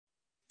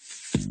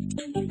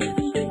The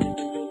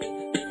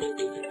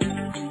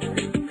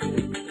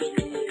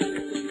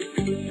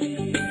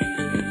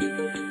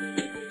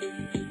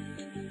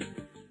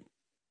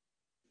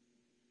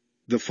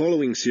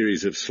following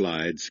series of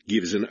slides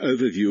gives an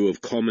overview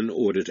of common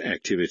audit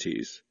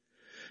activities.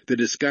 The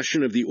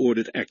discussion of the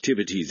audit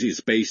activities is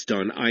based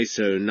on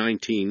ISO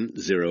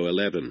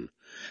 19011,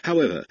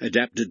 however,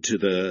 adapted to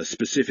the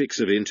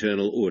specifics of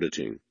internal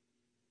auditing.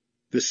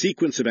 The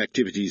sequence of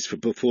activities for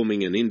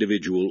performing an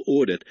individual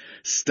audit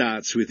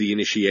starts with the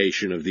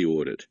initiation of the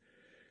audit.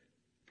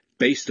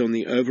 Based on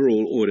the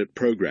overall audit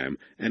program,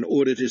 an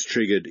audit is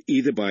triggered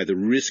either by the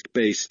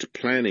risk-based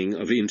planning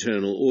of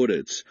internal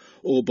audits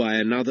or by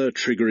another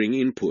triggering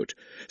input,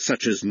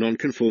 such as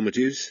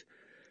nonconformities,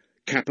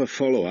 CAPA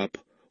follow-up,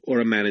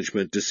 or a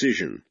management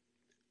decision.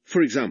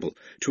 For example,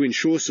 to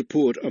ensure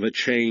support of a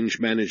change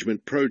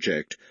management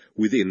project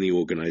within the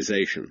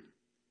organization.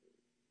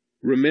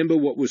 Remember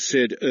what was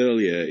said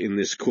earlier in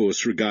this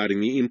course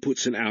regarding the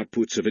inputs and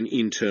outputs of an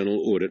internal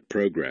audit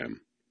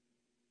program.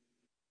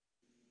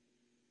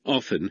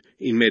 Often,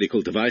 in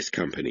medical device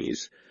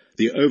companies,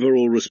 the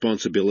overall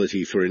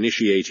responsibility for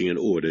initiating an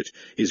audit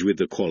is with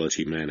the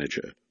quality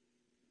manager.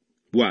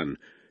 1.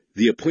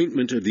 The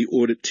appointment of the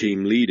audit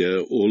team leader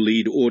or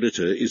lead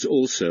auditor is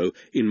also,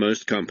 in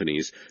most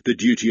companies, the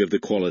duty of the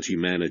quality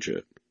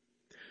manager.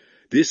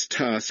 This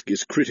task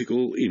is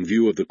critical in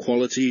view of the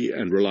quality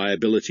and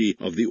reliability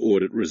of the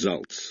audit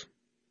results.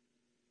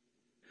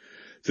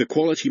 The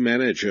quality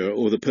manager,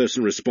 or the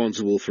person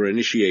responsible for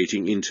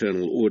initiating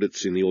internal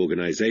audits in the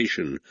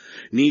organization,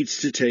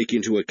 needs to take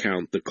into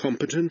account the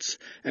competence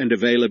and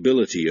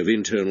availability of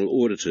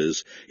internal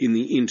auditors in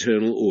the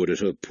internal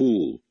auditor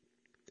pool.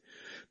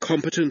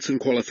 Competence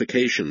and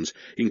qualifications,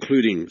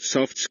 including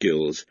soft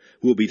skills,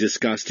 will be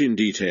discussed in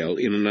detail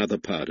in another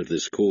part of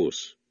this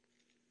course.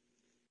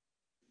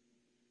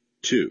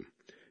 2.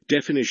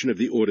 Definition of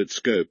the audit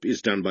scope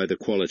is done by the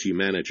quality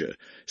manager,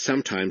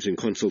 sometimes in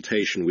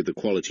consultation with the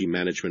quality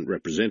management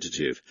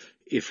representative,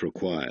 if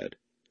required.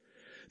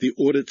 The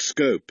audit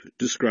scope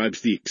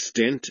describes the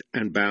extent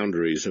and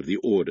boundaries of the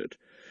audit,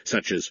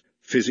 such as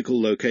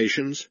physical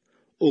locations,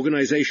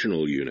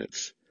 organizational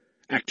units,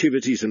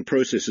 activities and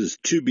processes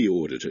to be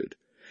audited,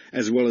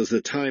 as well as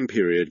the time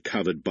period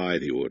covered by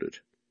the audit.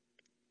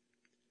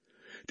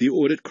 The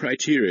audit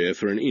criteria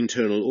for an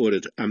internal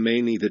audit are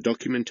mainly the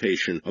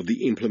documentation of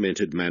the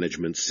implemented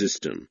management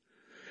system,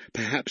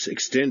 perhaps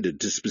extended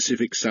to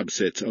specific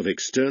subsets of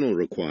external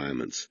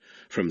requirements,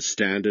 from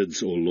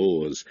standards or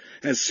laws,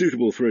 as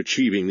suitable for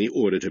achieving the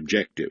audit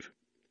objective.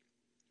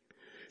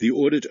 The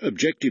audit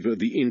objective of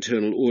the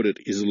internal audit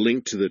is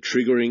linked to the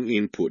triggering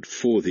input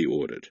for the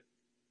audit.